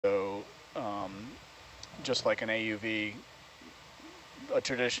just like an AUV, a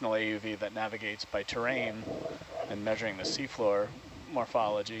traditional AUV that navigates by terrain and measuring the seafloor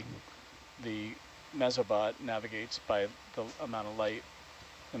morphology, the Mesobot navigates by the amount of light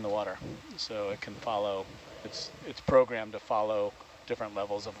in the water. So it can follow, it's programmed to follow different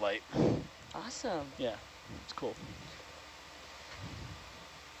levels of light. Awesome. Yeah, it's cool.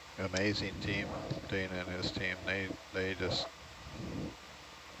 Amazing team, Dana and his team. They just,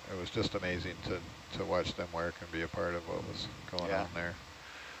 it was just amazing to watch them work and be a part of what was going on there.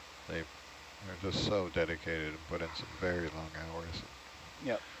 They're just so dedicated and put in some very long hours.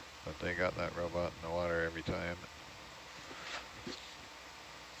 Yep. But they got that robot in the water every time.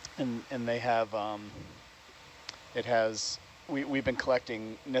 And they have, it has, we've been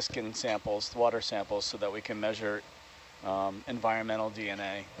collecting Niskin samples, water samples, so that we can measure environmental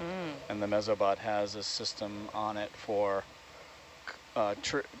DNA. And the Mesobot has a system on it for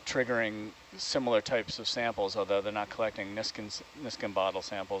triggering similar types of samples, although they're not collecting Niskin bottle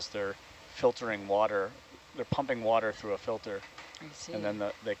samples. They're filtering water. They're pumping water through a filter. I see. And then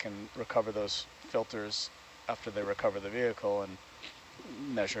they can recover those filters after they recover the vehicle and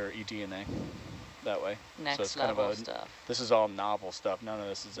measure eDNA that way. Next so it's level kind of stuff. This is all novel stuff. None of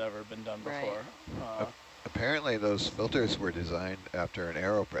this has ever been done before. Apparently those filters were designed after an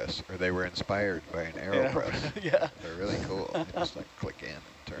AeroPress, or they were inspired by an AeroPress. Yeah. They're really cool. You just like click in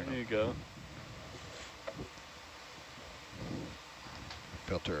and turn There you them. go.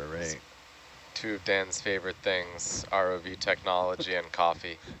 Filter array. Two of Dan's favorite things, ROV technology and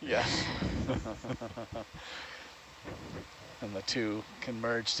coffee. Yeah. And the two can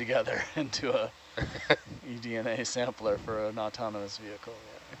merge together into a eDNA sampler for an autonomous vehicle.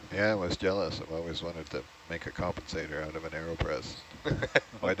 Yeah, I was jealous. I've always wanted to make a compensator out of an AeroPress.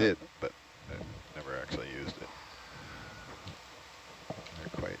 Well, I did, but I never actually used it.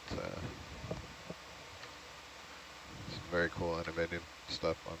 They're quite some very cool, innovative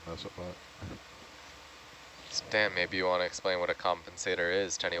stuff on Mesobot. So Dan, maybe you want to explain what a compensator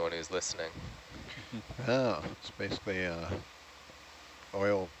is to anyone who's listening. Oh, it's basically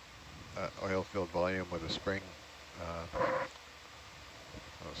oil-filled volume with a spring.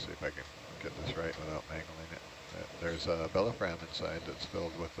 Let's see if I can get this right without mangling it. There's a bellafram inside that's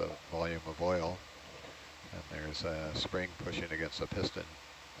filled with a volume of oil, and there's a spring pushing against a piston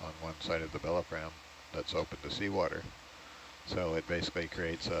on one side of the bellafram that's open to seawater. So it basically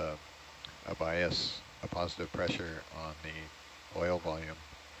creates a bias, a positive pressure on the oil volume,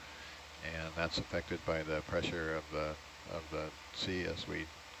 and that's affected by the pressure of the sea. As we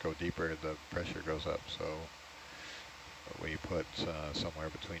go deeper, the pressure goes up. So we put somewhere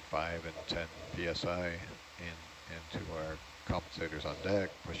between 5 and 10 psi into our compensators on deck,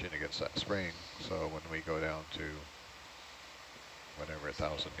 pushing against that spring. So when we go down to whatever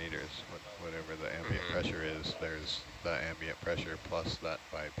 1,000 meters, whatever the ambient pressure is, there's the ambient pressure plus that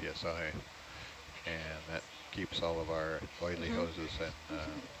 5 psi, and that keeps all of our oily hoses and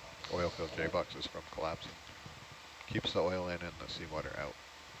oil-filled J-boxes from collapsing. Keeps the oil in and the seawater out.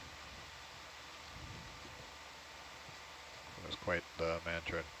 It was quite the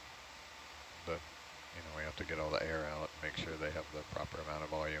mantra. We have to get all the air out and make sure they have the proper amount of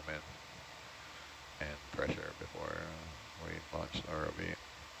volume in and pressure before we launch the ROV.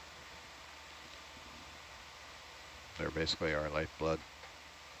 They're basically our lifeblood.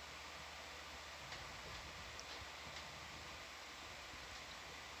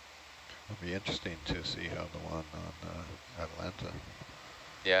 It'll be interesting to see how the one on Atalanta.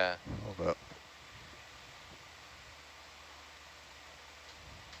 Yeah. Hold up.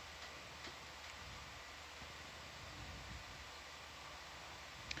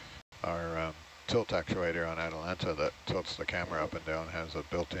 Our tilt actuator on Atalanta that tilts the camera up and down has a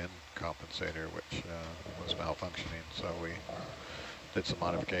built-in compensator which was malfunctioning, so we did some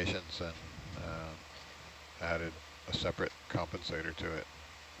modifications and added a separate compensator to it.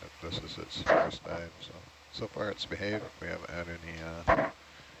 This is its first dive, so far it's behaved. We haven't had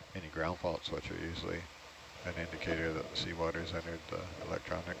any ground faults, which are usually an indicator that the seawater's entered the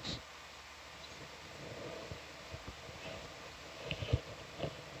electronics.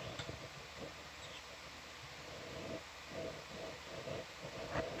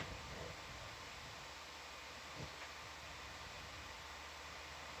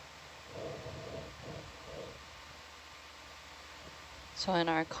 So in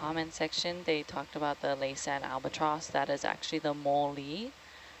our comment section, they talked about the Laysan albatross. That is actually the mole,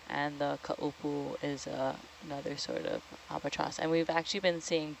 and the kaupu is another sort of albatross. And we've actually been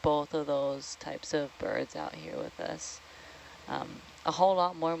seeing both of those types of birds out here with us. A whole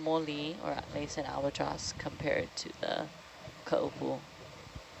lot more mole or Laysan albatross compared to the kaupu.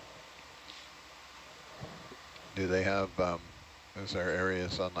 Do they have, is there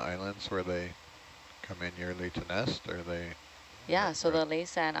areas on the islands where they come in yearly to nest, or they? Yeah, so the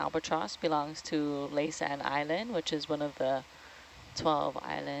Laysan albatross belongs to Laysan Island, which is one of the 12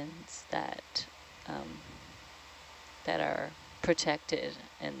 islands that that are protected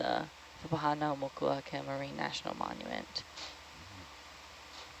in the Papahanaumokuakea Marine National Monument.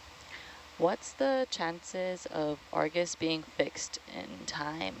 What's the chances of Argus being fixed in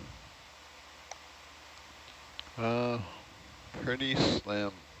time? Pretty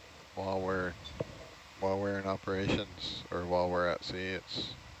slim while we're in operations, or while we're at sea.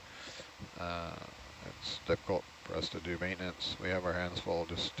 It's difficult for us to do maintenance. We have our hands full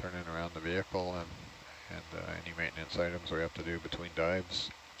just turning around the vehicle and any maintenance items we have to do between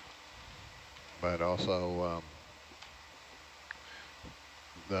dives. But also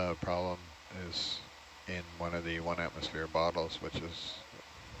the problem is in one of the 1 atmosphere bottles, which is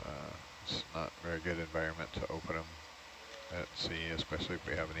it's not a very good environment to open them at sea, especially if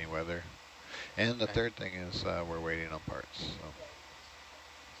we have any weather. And the third thing is we're waiting on parts. So.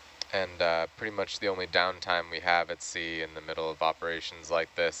 And pretty much the only downtime we have at sea in the middle of operations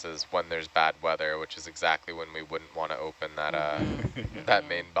like this is when there's bad weather, which is exactly when we wouldn't want to open that that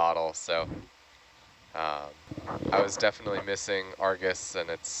main bottle. So I was definitely missing Argus and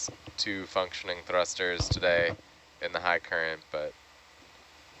its 2 functioning thrusters today in the high current, but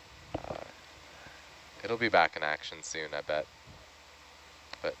it'll be back in action soon, I bet.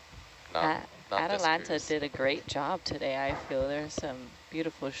 But not Atalanta did a great job today. I feel there's some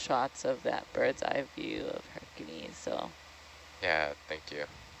beautiful shots of that bird's eye view of Hercules. So yeah, thank you.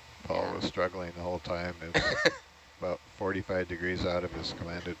 Paul was struggling the whole time. It was about 45 degrees out of his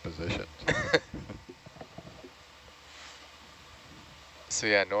commanded position. So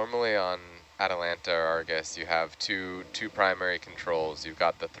yeah, normally on Atalanta or Argus, you have two primary controls. You've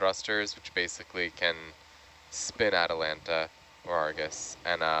got the thrusters, which basically can spin Atalanta or Argus,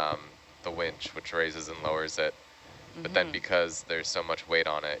 and the winch, which raises and lowers it. But then because there's so much weight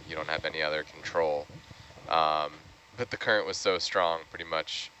on it, you don't have any other control. But the current was so strong, pretty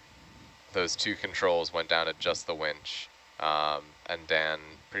much those 2 controls went down to just the winch. And Dan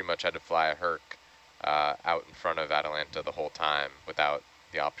pretty much had to fly a Herc out in front of Atalanta the whole time without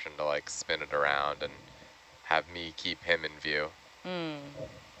the option to like spin it around and have me keep him in view. Yeah,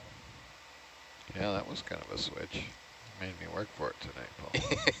 that was kind of a switch. Made me work for it tonight, Paul.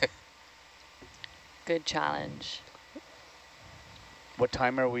 good challenge. What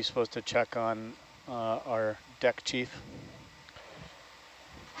time are we supposed to check on our deck chief?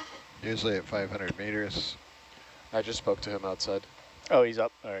 Usually at 500 meters. I just spoke to him outside. Oh, he's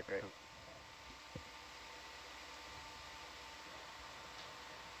up. All right, great.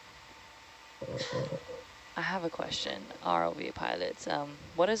 I have a question, ROV pilots.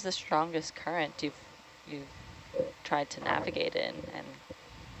 What is the strongest current you've tried to navigate in, and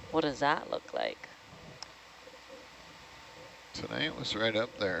what does that look like? Tonight was right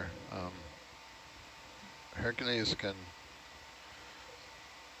up there. Hercules can,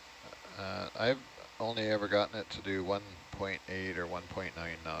 I've only ever gotten it to do 1.8 or 1.9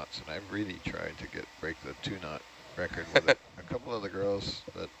 knots, and I've really tried to break the 2-knot record with it. A couple of the girls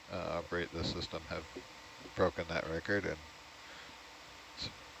that operate this system have broken that record, and it's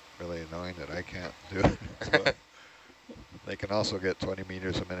really annoying that I can't do it. So they can also get 20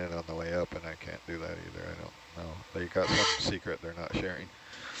 meters a minute on the way up, and I can't do that either. I don't know. They got some secret they're not sharing.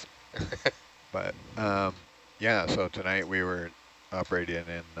 But yeah, so tonight we were operating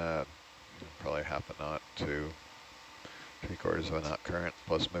in probably half a knot to 3/4 of a knot current,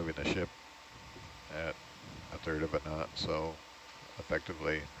 plus moving the ship at 1/3 of a knot. So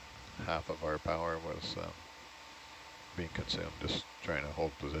effectively half of our power was being consumed just trying to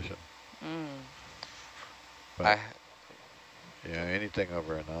hold position. But yeah, anything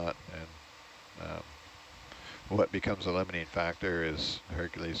over a knot, and what becomes a limiting factor is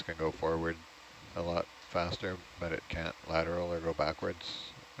Hercules can go forward a lot faster, but it can't lateral or go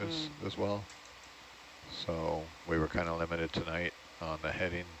backwards as well. So we were kind of limited tonight on the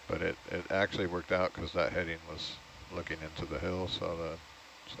heading, but it actually worked out because that heading was looking into the hill, so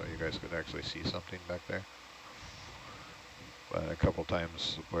you guys could actually see something back there. But a couple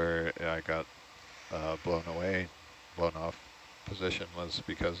times where I got blown off position was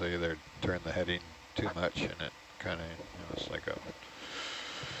because I either turned the heading too much, and it kind of, it's like a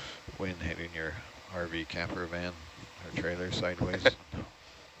wind hitting your RV camper van or trailer sideways.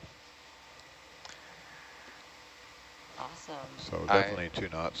 Awesome. So definitely 2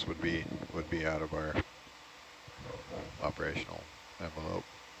 knots would be out of our operational envelope.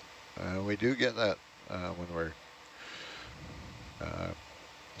 We do get that when we're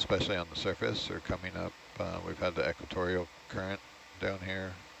especially on the surface, are coming up. We've had the equatorial current down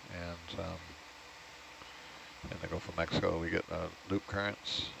here, and in the Gulf of Mexico we get loop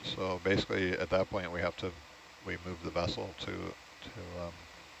currents. So basically at that point we move the vessel to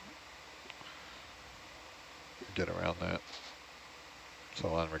get around that. So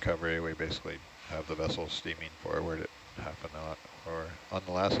on recovery we basically have the vessel steaming forward at half a knot, or on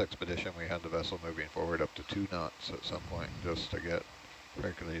the last expedition we had the vessel moving forward up to 2 knots at some point just to get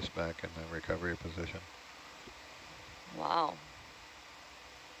Hercules back in the recovery position. Wow.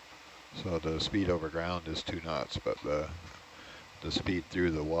 So the speed over ground is 2 knots, but the speed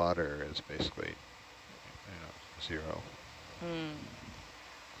through the water is basically 0.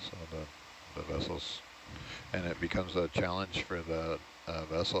 So the vessels, and it becomes a challenge for the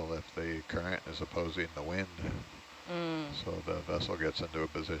vessel if the current is opposing the wind. So the vessel gets into a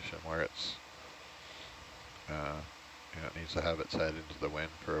position where it's it needs to have its head into the wind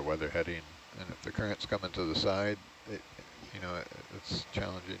for a weather heading, and if the current's coming to the side, it's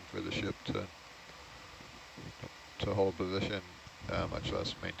challenging for the ship to hold position, much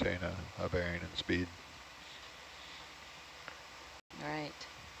less maintain a bearing and speed. All right.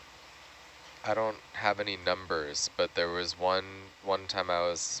 I don't have any numbers, but there was one time I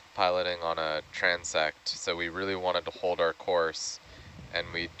was piloting on a transect, so we really wanted to hold our course, and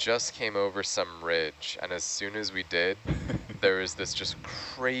we just came over some ridge, and as soon as we did, there was this just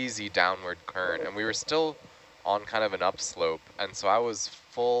crazy downward current, and we were still on kind of an upslope, and so I was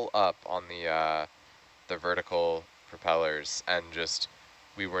full up on the vertical propellers, and just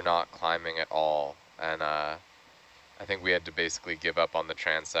we were not climbing at all, and I think we had to basically give up on the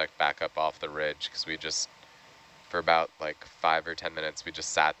transect, back up off the ridge, because we just, for about like 5 or 10 minutes, we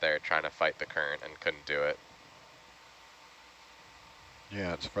just sat there trying to fight the current and couldn't do it.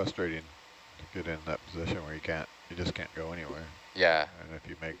 Yeah, it's frustrating to get in that position where you just can't go anywhere. Yeah. And if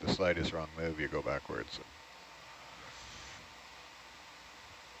you make the slightest wrong move, you go backwards.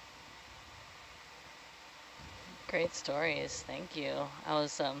 Great stories. Thank you. I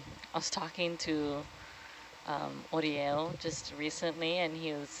was talking to Oriel just recently, and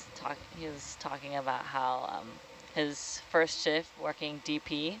he was talking about how his first shift working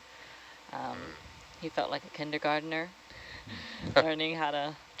DP, he felt like a kindergartner,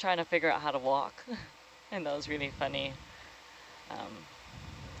 trying to figure out how to walk, and that was really funny.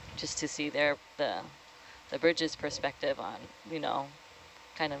 Just to see the bridge's perspective on,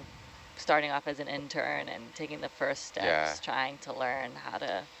 kind of starting off as an intern and taking the first steps, trying to learn how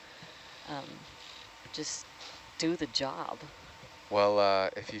to just do the job. Well,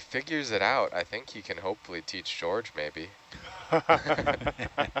 if he figures it out, I think he can hopefully teach George, maybe.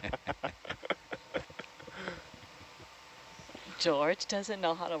 George doesn't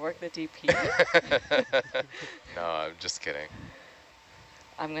know how to work the DP? No, I'm just kidding.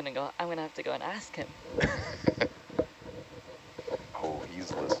 I'm gonna have to go and ask him. Oh,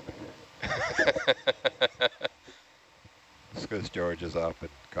 he's listening. It's because George is up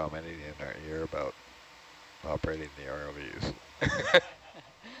and commenting in our ear about operating the ROVs.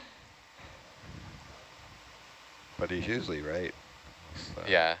 But he's usually right. So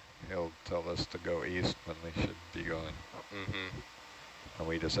Yeah. He'll tell us to go east when we should be going. And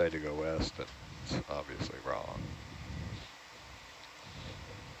we decide to go west, and it's obviously wrong.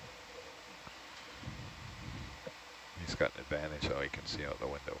 He's got an advantage, so he can see out the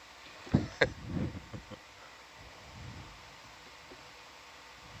window.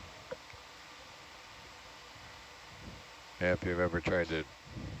 Yeah, if you've ever tried to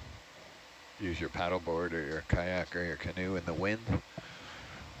use your paddleboard or your kayak or your canoe in the wind.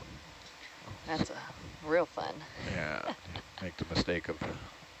 That's real fun. Yeah, you make the mistake of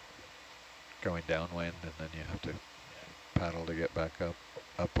going downwind, and then you have to paddle to get back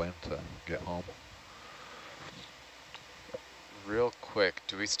upwind to get home. Real quick,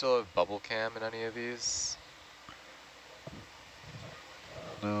 do we still have bubble cam in any of these?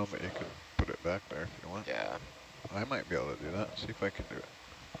 No, but you could put it back there if you want. Yeah. I might be able to do that. See if I can do it.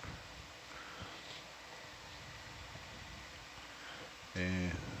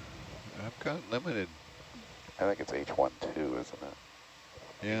 Yeah, I've got limited. I think it's H1 too, isn't it?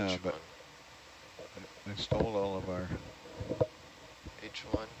 Yeah, but they stole all of our.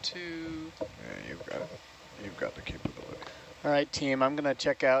 H1, 2. Yeah, you've got it. You've got the capability. All right, team, I'm going to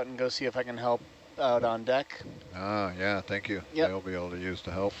check out and go see if I can help out on deck. Ah, yeah, thank you. Yep. They'll be able to use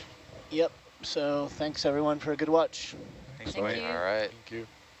the help. Yep, so thanks everyone for a good watch. Thank Bye. you. All right. Thank you.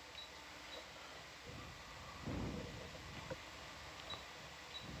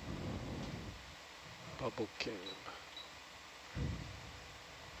 Bubble cam.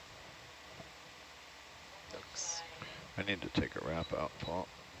 Thanks. I need to take a wrap out, Paul.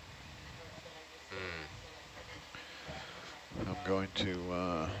 Mm. I'm going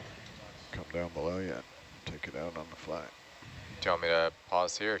to come down below you and take it out on the fly. Do you want me to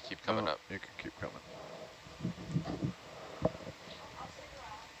pause here or keep coming No, up? you can keep coming.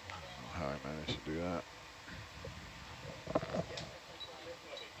 How I managed to do that.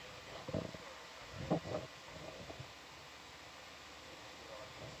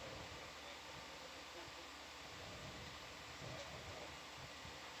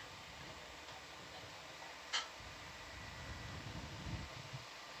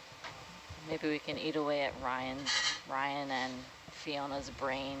 Maybe we can eat away at Ryan and Fiona's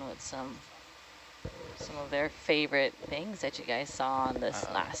brain with some of their favorite things that you guys saw on this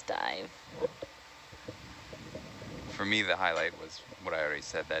last dive. For me, the highlight was what I already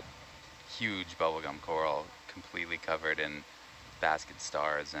said, that huge bubblegum coral completely covered in basket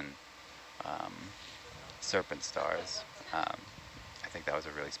stars and serpent stars. I think that was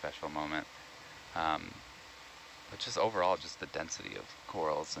a really special moment. But just overall, just the density of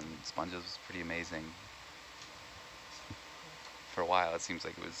corals and sponges was pretty amazing. For a while, it seems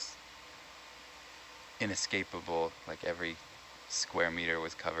like it was inescapable, like every square meter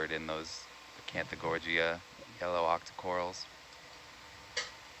was covered in those Acanthogorgia yellow octocorals.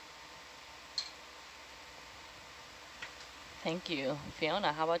 Thank you.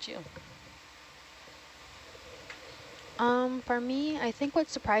 Fiona, how about you? For me, I think what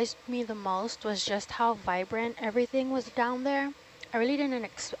surprised me the most was just how vibrant everything was down there. I really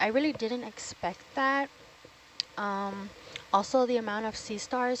didn't expect that. Also, the amount of sea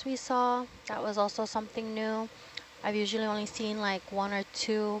stars we saw, that was also something new. I've usually only seen like 1 or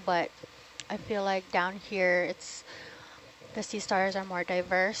 2, but I feel like down here the sea stars are more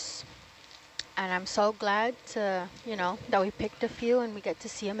diverse. And I'm so glad to, that we picked a few and we get to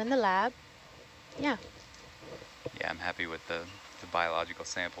see them in the lab. Yeah. Yeah, I'm happy with the biological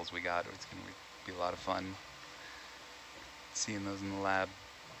samples we got. It's going to be a lot of fun seeing those in the lab.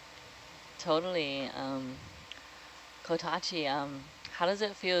 Totally. Kotachi, how does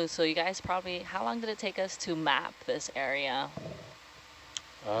it feel? So you guys how long did it take us to map this area?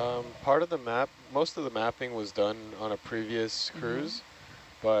 Part of the map, most of the mapping was done on a previous cruise,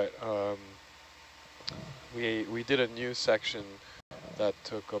 but we did a new section that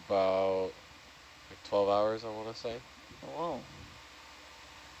took about like 12 hours, I want to say. Whoa.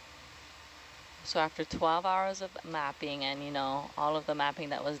 So after 12 hours of mapping and, all of the mapping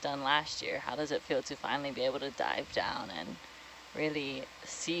that was done last year, how does it feel to finally be able to dive down and really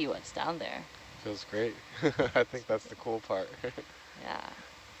see what's down there? Feels great. I think that's the cool part. Yeah.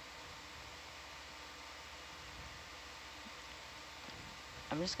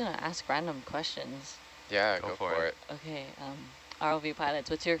 I'm just going to ask random questions. Yeah, go for it. Okay, ROV pilots,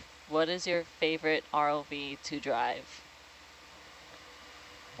 what is your favorite ROV to drive?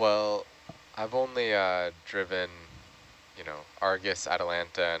 Well, I've only driven, Argus,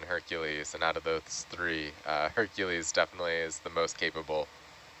 Atalanta, and Hercules, and out of those 3, Hercules definitely is the most capable.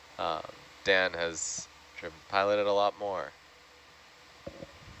 Dan has piloted a lot more.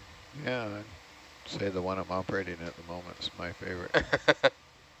 Yeah, I'd say the one I'm operating at the moment is my favorite.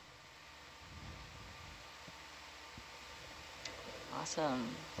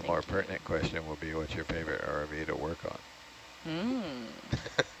 Awesome. A more pertinent question will be, what's your favorite ROV to work on?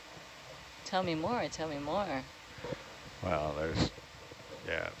 Tell me more, tell me more. Well,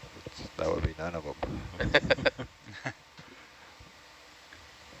 that would be none of them.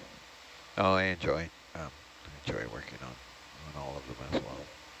 Oh, I enjoy working on all of them as well.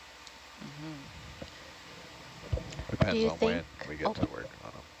 Depends on when we get to work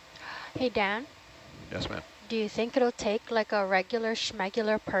on them. Hey, Dan? Yes, ma'am. Do you think it'll take like a regular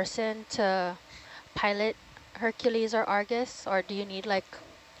schmegular person to pilot Hercules or Argus, or do you need like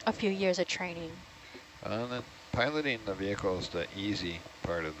a few years of training? Then piloting the vehicle is the easy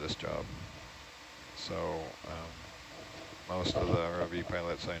part of this job. So most of the ROV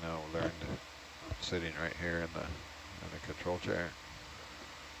pilots I know learned sitting right here in the control chair.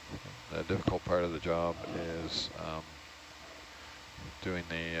 The difficult part of the job is doing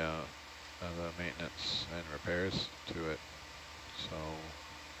the maintenance and repairs to it. So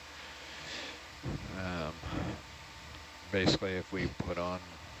basically, if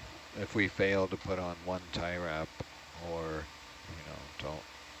we fail to put on one tie wrap, or don't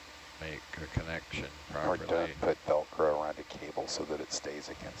make a connection properly, Or don't put Velcro around a cable so that it stays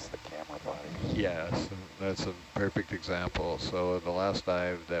against the camera body. yes, that's a perfect example. So the last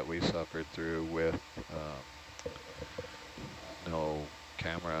dive that we suffered through with no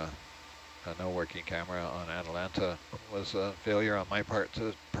working camera on Atalanta was a failure on my part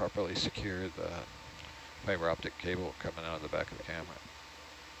to properly secure the fiber optic cable coming out of the back of the camera.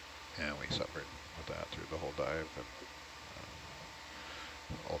 And we suffered with that through the whole dive, and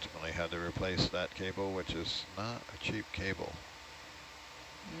ultimately had to replace that cable, which is not a cheap cable.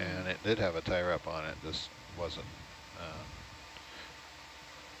 And it did have a tie wrap on it, just wasn't,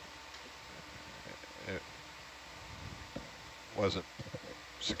 it wasn't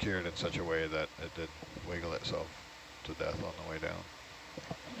secured in such a way that it did wiggle itself to death on the way down.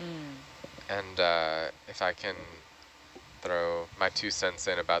 And if I can throw my 2 cents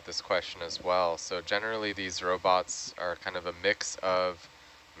in about this question as well. So generally these robots are kind of a mix of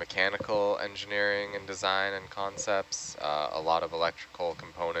mechanical engineering and design and concepts. A lot of electrical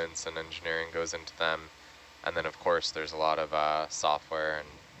components and engineering goes into them. And then of course there's a lot of software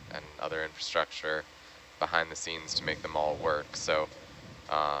and other infrastructure behind the scenes to make them all work. So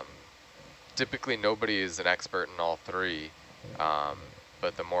typically nobody is an expert in all three,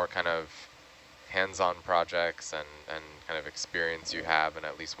 but the more kind of hands-on projects and kind of experience you have in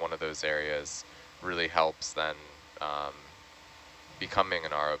at least one of those areas really helps then becoming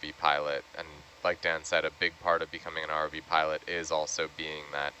an ROV pilot. And like Dan said, a big part of becoming an ROV pilot is also being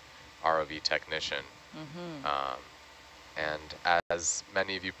that ROV technician. And as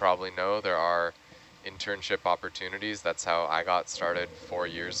many of you probably know, there are internship opportunities. That's how I got started 4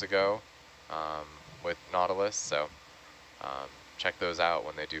 years ago with Nautilus. So check those out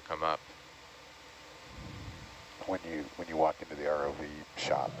when they do come up. When you walk into the ROV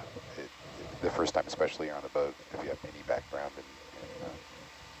shop, the first time, especially you're on the boat, if you have any background in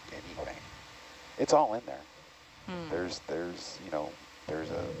anything, it's all in there. There's there's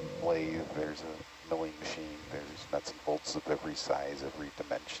a lathe, there's a milling machine, there's nuts and bolts of every size, every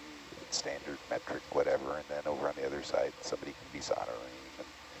dimension, standard, metric, whatever, and then over on the other side, somebody can be soldering, and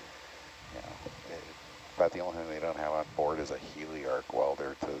about the only thing they don't have on board is a heliarc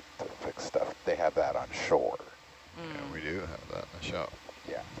welder to fix stuff. They have that on shore. Yeah, we do have that in the shop.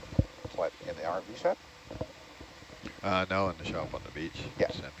 Yeah. What, in the RV shop? No, in the shop on the beach. Yeah,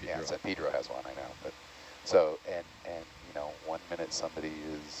 San Pedro. yeah, San Pedro has one, I know. But so, and one minute somebody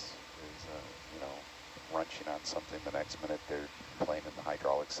is wrenching on something, the next minute they're playing in the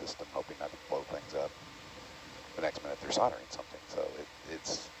hydraulic system, hoping not to blow things up. The next minute they're soldering something. So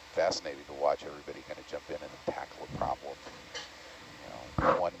it's fascinating to watch everybody kind of jump in and tackle a problem.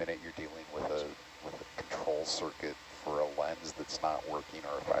 One minute you're dealing with a control circuit for a lens that's not working,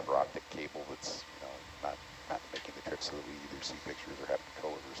 or a fiber optic cable that's not making the trick, so that we either see pictures or have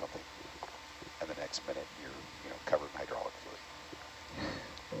control over something. And the next minute you're covered in hydraulic fluid.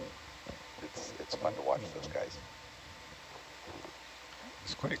 It's fun to watch those guys.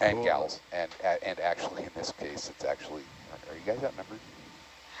 It's quite and cool. Gals, and actually in this case, it's actually. Are you guys outnumbered?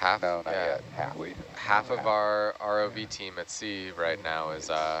 Half, no, not yeah. yet. Half. Half of our ROV team at sea right now is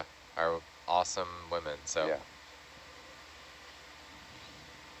our awesome women. So yeah.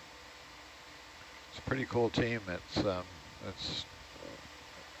 It's a pretty cool team. It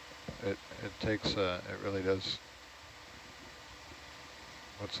takes it really does.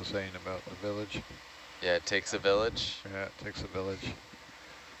 What's the saying about the village? Yeah, it takes a village. Yeah, it takes a village.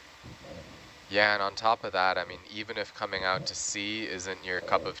 Yeah, and on top of that, I mean, even if coming out to sea isn't your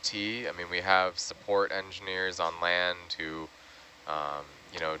cup of tea, I mean, we have support engineers on land who,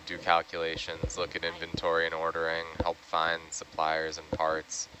 do calculations, look at inventory and ordering, help find suppliers and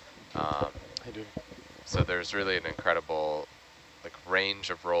parts. So there's really an incredible range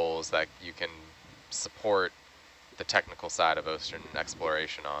of roles that you can support the technical side of ocean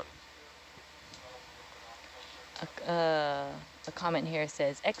exploration on. A comment here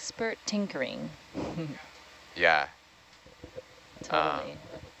says expert tinkering. Yeah. Totally.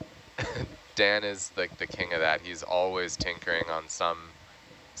 Dan is the king of that. He's always tinkering on some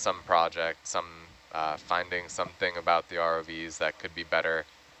project, finding something about the ROVs that could be better,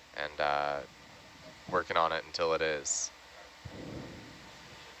 and working on it until it is.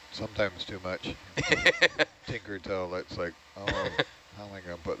 Sometimes too much. Tinker till it's like, oh, how am I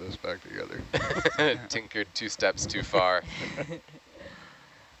going to put this back together? Tinkered 2 steps too far.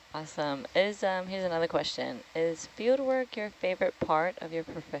 Awesome. Here's another question. Is fieldwork your favorite part of your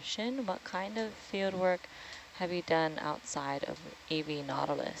profession? What kind of fieldwork have you done outside of AV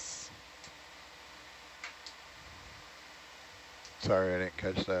Nautilus? Sorry, I didn't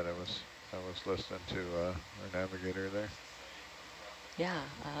catch that. I was listening to our navigator there. Yeah.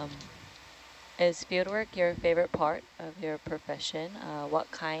 Is fieldwork your favorite part of your profession? What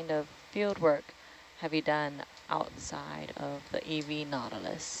kind of fieldwork have you done outside of the AV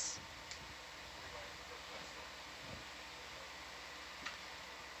Nautilus?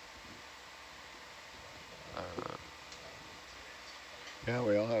 Yeah,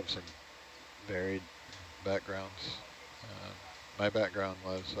 we all have some varied backgrounds. My background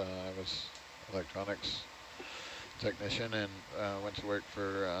was I electronics technician, and went to work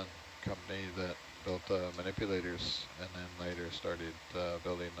for a company that built manipulators, and then later started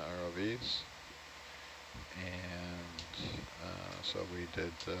building the ROVs. And so we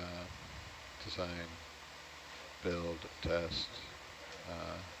did design, build, test,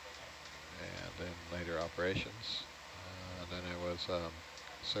 and then later operations. Then I was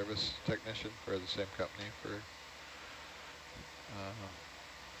service technician for the same company for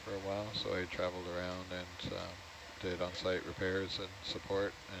a while. So I traveled around and did on-site repairs and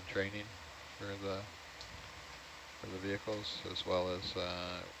support and training for the vehicles, as well as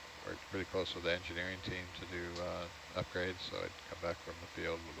worked pretty close with the engineering team to do upgrades. So I'd come back from the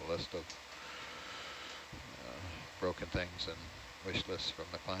field with a list of broken things and wish lists from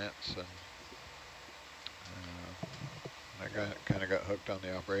the clients, and I kind of got hooked on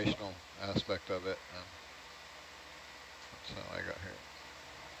the operational aspect of it, and that's how I got here.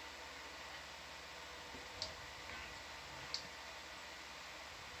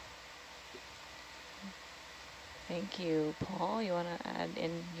 Thank you, Paul. You want to add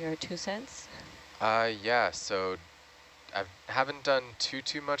in your 2 cents? Yeah, so I haven't done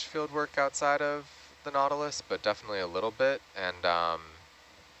too much field work outside of the Nautilus, but definitely a little bit. And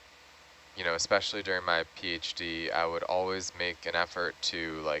you know, especially during my PhD, I would always make an effort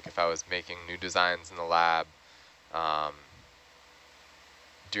to, like, if I was making new designs in the lab,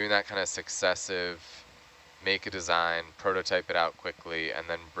 doing that kind of successive, make a design, prototype it out quickly, and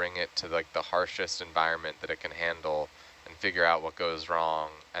then bring it to like the harshest environment that it can handle and figure out what goes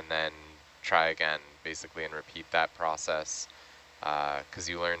wrong, and then try again, basically, and repeat that process, because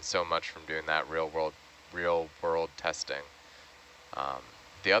you learn so much from doing that real world testing.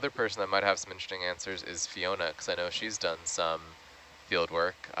 The other person that might have some interesting answers is Fiona, because I know she's done some field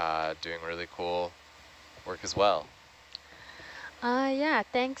work, doing really cool work as well. Yeah,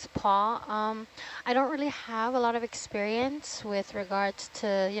 thanks, Paul. I don't really have a lot of experience with regards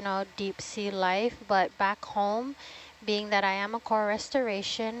to, deep sea life, but back home, being that I am a core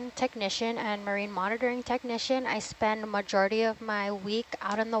restoration technician and marine monitoring technician, I spend the majority of my week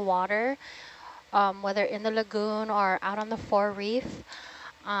out in the water, whether in the lagoon or out on the fore reef.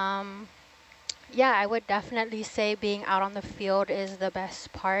 Yeah, I would definitely say being out on the field is the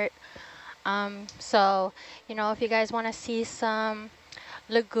best part. So, if you guys want to see some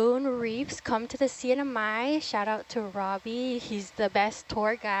lagoon reefs, come to the CNMI. Shout out to Robbie. He's the best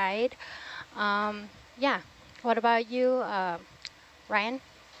tour guide. Yeah. What about you, Ryan?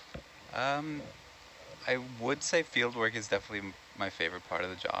 I would say field work is definitely my favorite part of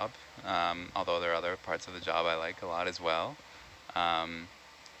the job, although there are other parts of the job I like a lot as well.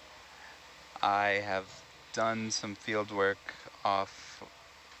 I have done some field work off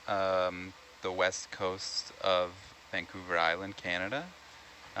the west coast of Vancouver Island, Canada,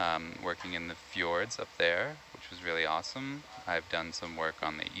 working in the fjords up there, which was really awesome. I've done some work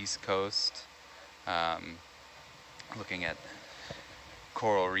on the east coast, looking at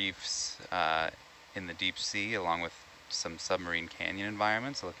coral reefs in the deep sea, along with some submarine canyon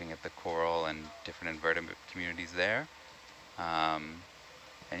environments, looking at the coral and different invertebrate communities there.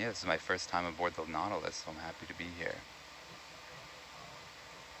 And yeah, this is my first time aboard the Nautilus, so I'm happy to be here.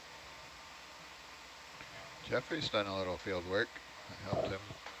 Jeffrey's done a little field work. I helped him.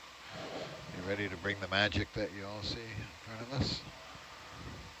 You ready to bring the magic that you all see in front of us?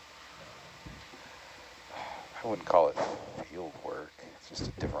 I wouldn't call it field work. It's just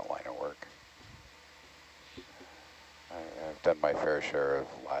a different line of work. I've done my fair share of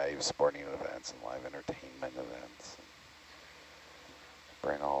live sporting events and live entertainment events. And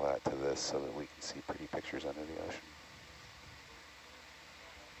bring all that to this so that we can see pretty pictures under the ocean.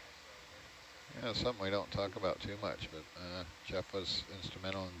 Yeah, something we don't talk about too much, but Jeff was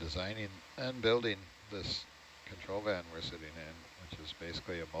instrumental in designing and building this control van we're sitting in, which is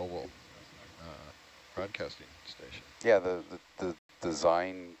basically a mobile broadcasting station. Yeah, the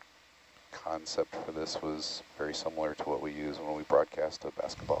design concept for this was very similar to what we use when we broadcast a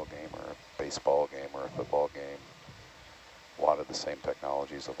basketball game or a baseball game or a football game. A lot of the same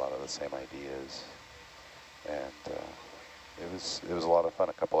technologies, a lot of the same ideas, and it was a lot of fun.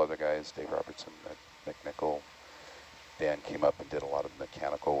 A couple other guys, Dave Robertson, Nick Nickel, Dan came up and did a lot of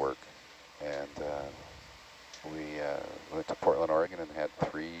mechanical work, and we went to Portland, Oregon, and had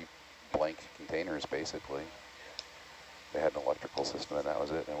 3 blank containers basically. They had an electrical system, and that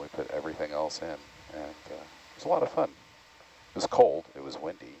was it, and we put everything else in, and it was a lot of fun. It was cold, it was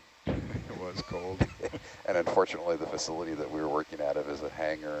windy. It was cold. And unfortunately, the facility that we were working out of is a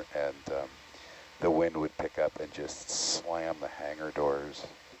hangar, and the wind would pick up and just slam the hangar doors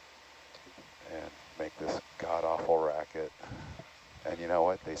and make this god-awful racket. And you know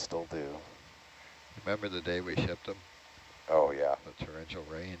what? They still do. Remember the day we shipped them? Oh, yeah. The torrential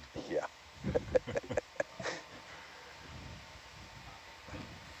rain. Yeah.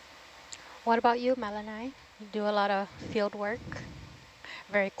 What about you, Melanie? You do a lot of field work.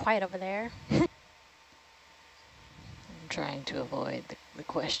 Very quiet over there. I'm trying to avoid the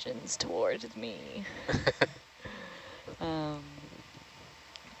questions towards me. I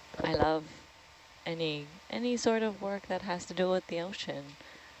love any sort of work that has to do with the ocean.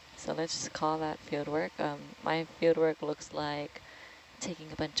 So let's just call that field work. My field work looks like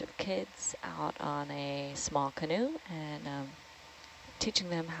taking a bunch of kids out on a small canoe and teaching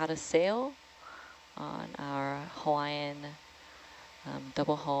them how to sail on our Hawaiian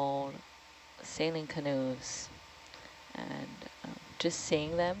double-hulled sailing canoes. And just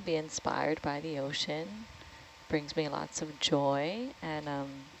seeing them be inspired by the ocean brings me lots of joy, and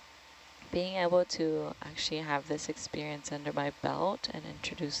being able to actually have this experience under my belt and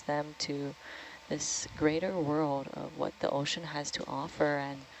introduce them to this greater world of what the ocean has to offer,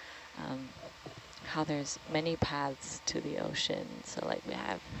 and how there's many paths to the ocean. So like we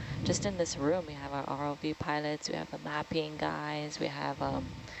have, just in this room, we have our ROV pilots, we have the mapping guys, we have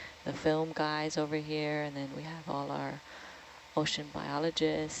the film guys over here, and then we have all our ocean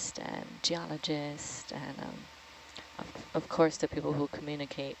biologists and geologists, and of course the people who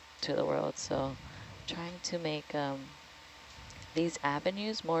communicate to the world. So trying to make these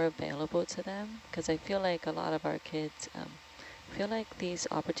avenues more available to them, because I feel like a lot of our kids feel like these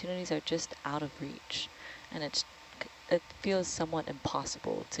opportunities are just out of reach, and it feels somewhat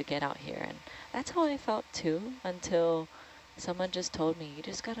impossible to get out here. And that's how I felt too, until someone just told me, you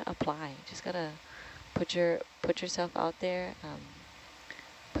just gotta apply, you just gotta put yourself out there,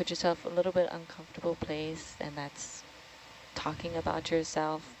 put yourself a little bit uncomfortable place, and that's talking about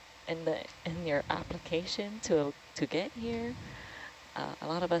yourself in your application to get here. A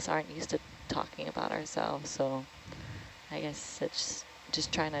lot of us aren't used to talking about ourselves, so I guess it's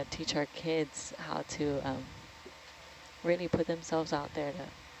just trying to teach our kids how to really put themselves out there to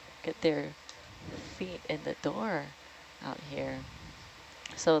get their feet in the door out here,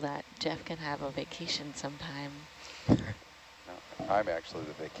 so that Jeff can have a vacation sometime. No, I'm actually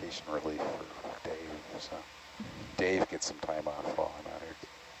the vacation relief for Dave, so Dave gets some time off while I'm out here.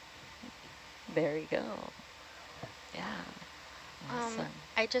 There you go. Yeah. Awesome.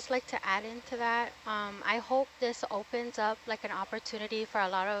 I'd just like to add into that. I hope this opens up like an opportunity for a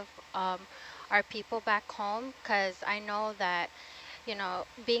lot of our people back home, because I know that, you know,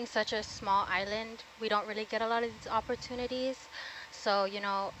 being such a small island, we don't really get a lot of these opportunities. So, you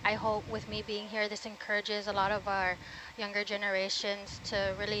know, I hope with me being here, this encourages a lot of our younger generations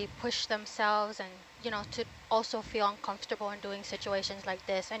to really push themselves, and, you know, to also feel uncomfortable in doing situations like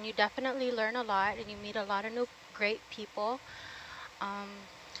this. And you definitely learn a lot, and you meet a lot of new great people.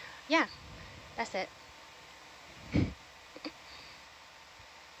 Yeah, that's it.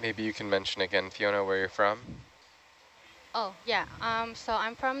 Maybe you can mention again, Fiona, where you're from? Oh, yeah. So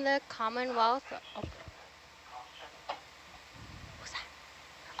I'm from the Commonwealth. Oh. Who's that?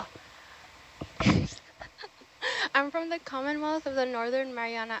 Oh. I'm from the Commonwealth of the Northern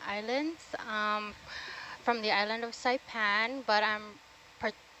Mariana Islands, from the island of Saipan, but I'm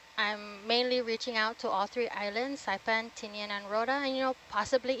mainly reaching out to all three islands, Saipan, Tinian, and Rota, and, you know,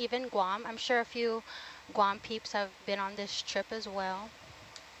 possibly even Guam. I'm sure a few Guam peeps have been on this trip as well.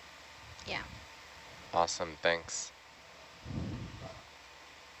 Yeah. Awesome, thanks.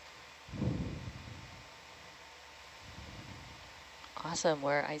 Awesome.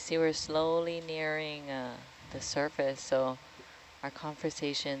 I see we're slowly nearing the surface, so our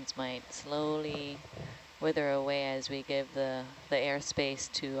conversations might slowly wither away as we give the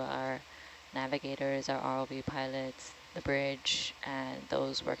airspace to our navigators, our ROV pilots, the bridge, and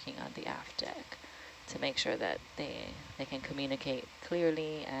those working on the aft deck, to make sure that they can communicate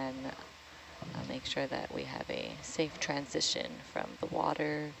clearly and make sure that we have a safe transition from the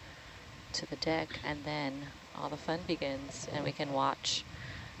water to the deck, and then all the fun begins, and we can watch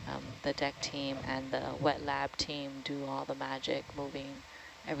the deck team and the wet lab team do all the magic, moving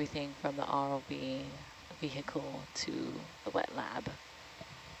everything from the ROV vehicle to the wet lab.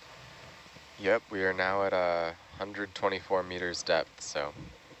 Yep, we are now at 124 meters depth, so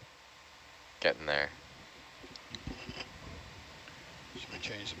getting there. Should we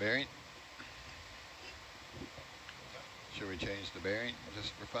change the bearing? Should we change the bearing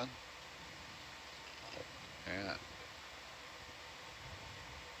just for fun? Yeah.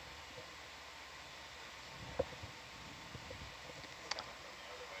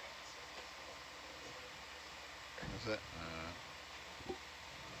 Is it?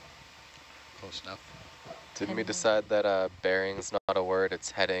 Close enough. Didn't we decide that bearing's not a word, it's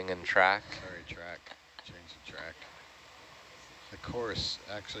heading and track? Very track. Change the track. The course,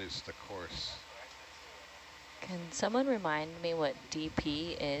 actually it's the course. Can someone remind me what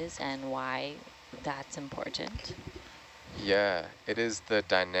DP is and why that's important? Yeah, it is the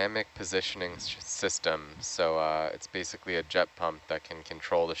dynamic positioning system. So it's basically a jet pump that can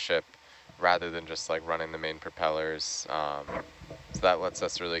control the ship rather than just like running the main propellers. So that lets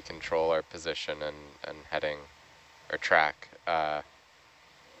us really control our position and heading or track of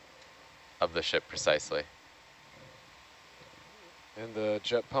the ship precisely. And the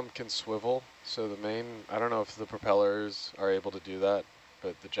jet pump can swivel. So the main, I don't know if the propellers are able to do that,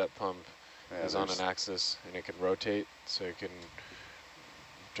 but the jet pump is on an axis and it can rotate, so it can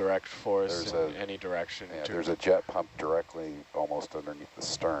direct force in any direction. Yeah, there's a jet pump directly almost underneath the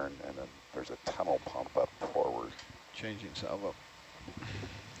stern, and then there's a tunnel pump up forward. Changing salvo.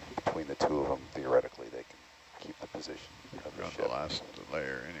 Between the two of them, theoretically, they can keep the position of the Got ship. the last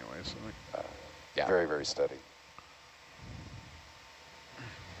layer anyway, so yeah. Very, very steady.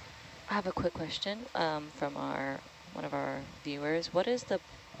 I have a quick question from one of our viewers. What is the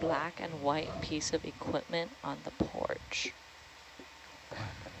black and white piece of equipment on the porch?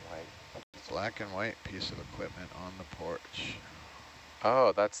 black and white piece of equipment on the porch.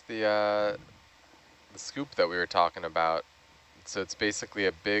 Oh, that's the scoop that we were talking about. So it's basically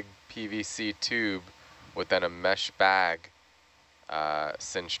a big PVC tube with then a mesh bag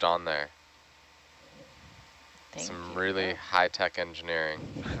cinched on there. Some really high-tech engineering.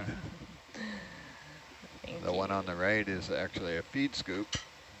 The one on the right is actually a feed scoop,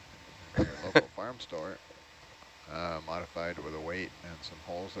 local farm store, modified with a weight and some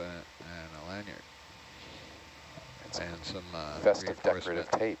holes in it and a lanyard. And some festive decorative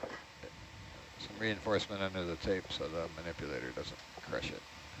tape. Some reinforcement under the tape so the manipulator doesn't crush it.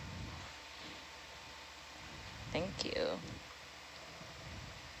 Thank you.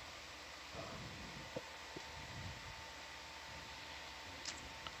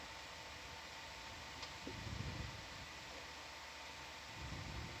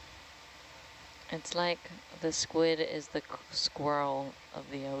 It's like the squid is the squirrel of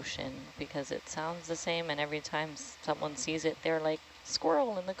the ocean because it sounds the same, and every time someone sees it, they're like,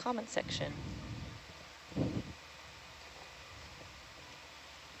 squirrel in the comment section.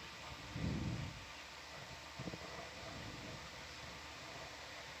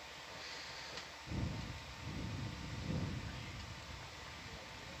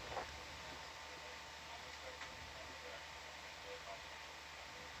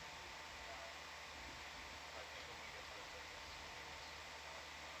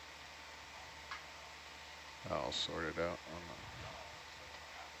 I'll sort it out on the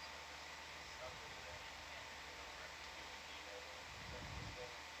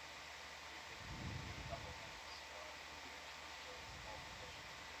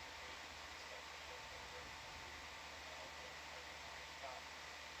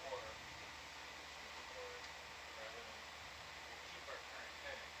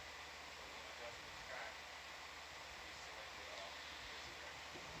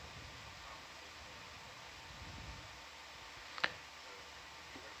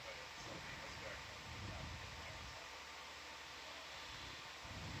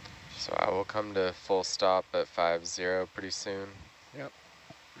So I will come to full stop at 50 pretty soon. Yep.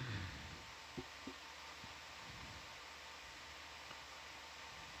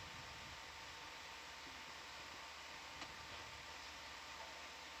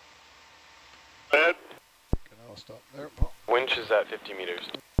 Ed? I'll stop there, Paul. Winch is at 50 meters.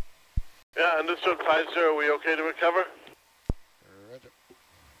 Yeah, understood. 50. Are we okay to recover? Roger.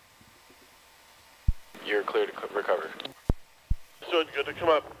 You're clear to recover. Understood. Good to come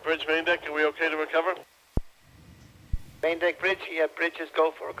up. Bridge main deck. Are we okay to recover? Main deck bridge. Yeah, bridges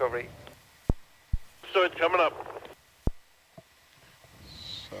go for recovery. Understood. Coming up.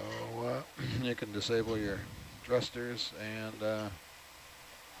 So you can disable your thrusters and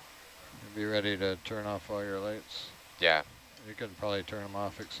be ready to turn off all your lights. Yeah. You can probably turn them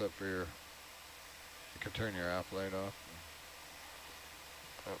off except for you can turn your aft light off.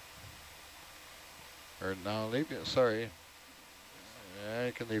 Oh. Or no, leave it, sorry. Yeah,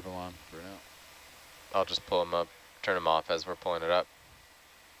 you can leave them on for now. I'll just pull them up, turn them off as we're pulling it up.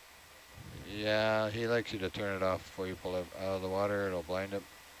 Yeah, he likes you to turn it off before you pull it out of the water. It'll blind him.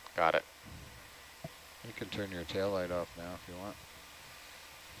 Got it. You can turn your tail light off now if you want.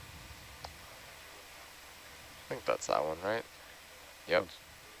 I think that's that one, right? Yep.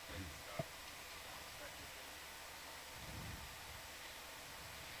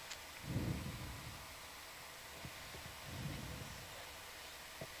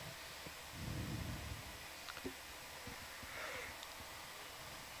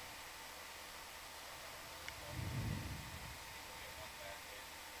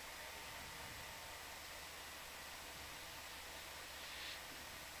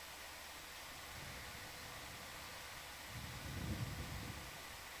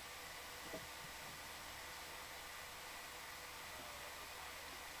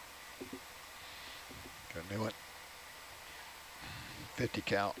 50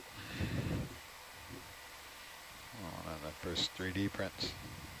 cal. On the first 3D prints.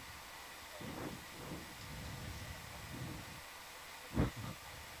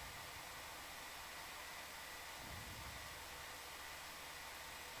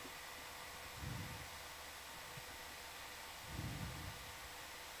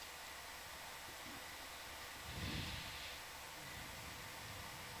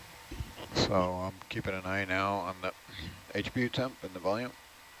 So I'm keeping an eye now on the HPU temp and the volume.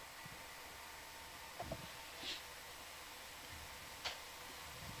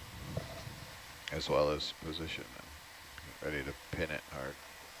 As well as position. I'm ready to pin it hard.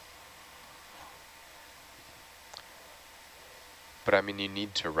 But I mean, you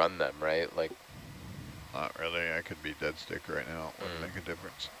need to run them, right? Like, not really. I could be dead stick right now. Wouldn't make a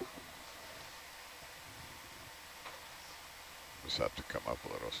difference. Just have to come up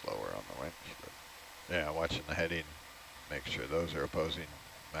a little slower on the winch. But yeah, watching the heading, make sure those are opposing,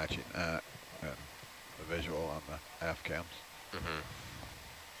 matching that, and the visual on the aft cams.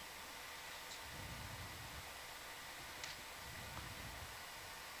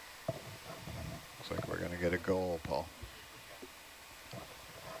 Looks like we're going to get a goal, Paul.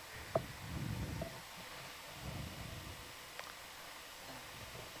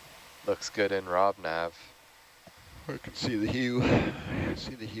 looks good in Rob Nav. I can see the hue.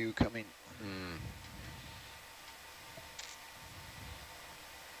 See the hue coming.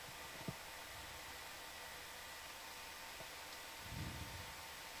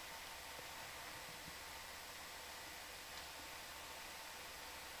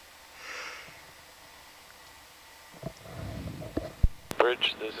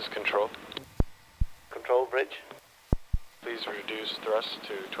 Bridge, this is control. Control bridge. Please reduce thrust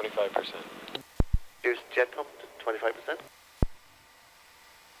to 25%. Here's jet pump to 25%.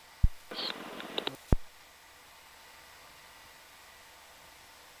 Yes.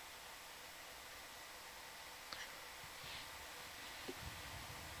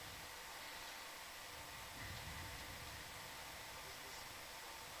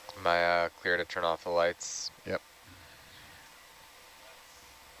 Am I clear to turn off the lights? Yep.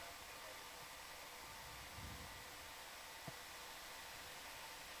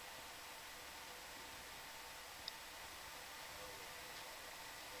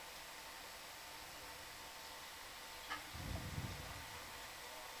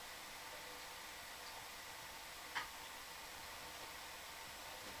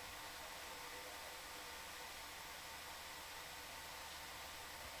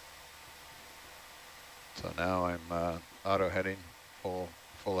 So now I'm auto heading full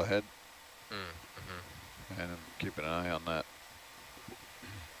ahead, and I'm keeping an eye on that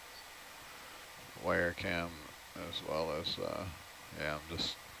wire cam as well as yeah,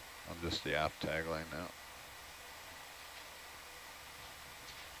 I'm just the aft tagline now.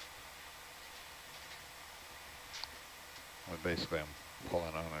 Well, basically I'm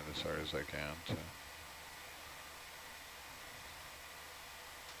pulling on it as hard as I can to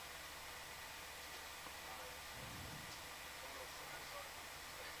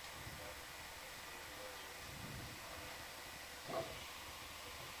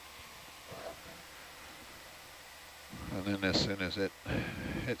and then as soon as it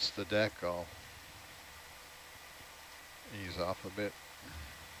hits the deck, I'll ease off a bit.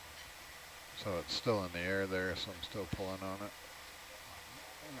 So it's still in the air there, so I'm still pulling on it.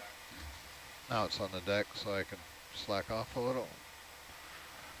 Now it's on the deck, so I can slack off a little.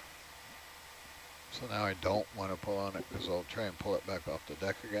 So now I don't want to pull on it because I'll try and pull it back off the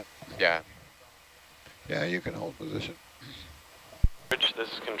deck again. Yeah. Yeah, you can hold position. Bridge,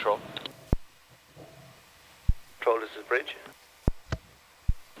 this is control. Control, this is bridge.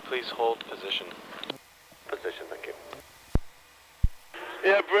 Please hold position. Position, thank you.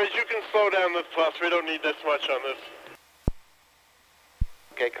 Yeah, bridge, you can slow down this thrust. We don't need this much on this.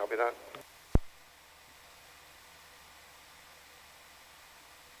 Okay, copy that.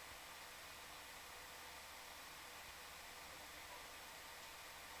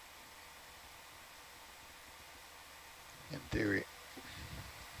 In theory.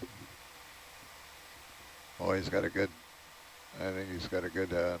 Oh, he's got a good, I think he's got a good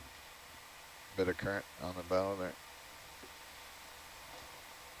bit of current on the bow there.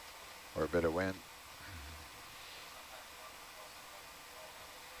 Or a bit of wind.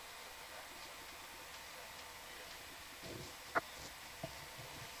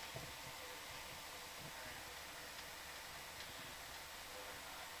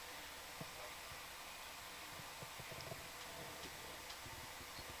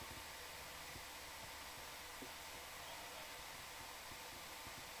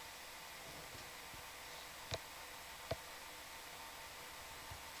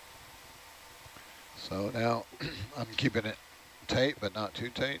 So now I'm keeping it tight, but not too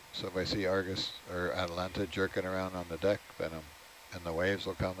tight. So if I see Argus or Atalanta jerking around on the deck, then and the waves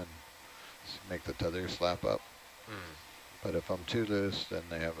will come and make the tether slap up. But if I'm too loose, then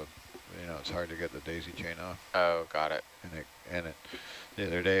they have it's hard to get the daisy chain off. Oh, got it. And the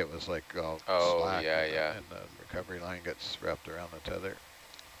other day it was like all slack. And the recovery line gets wrapped around the tether.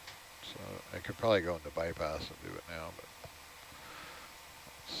 So I could probably go into bypass and do it now, but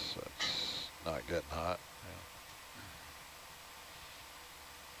it's not getting hot.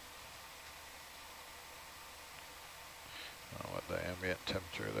 I don't know what the ambient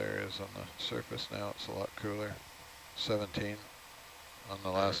temperature there is on the surface now. It's a lot cooler. 17. On the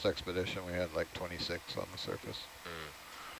last expedition we had like 26 on the surface.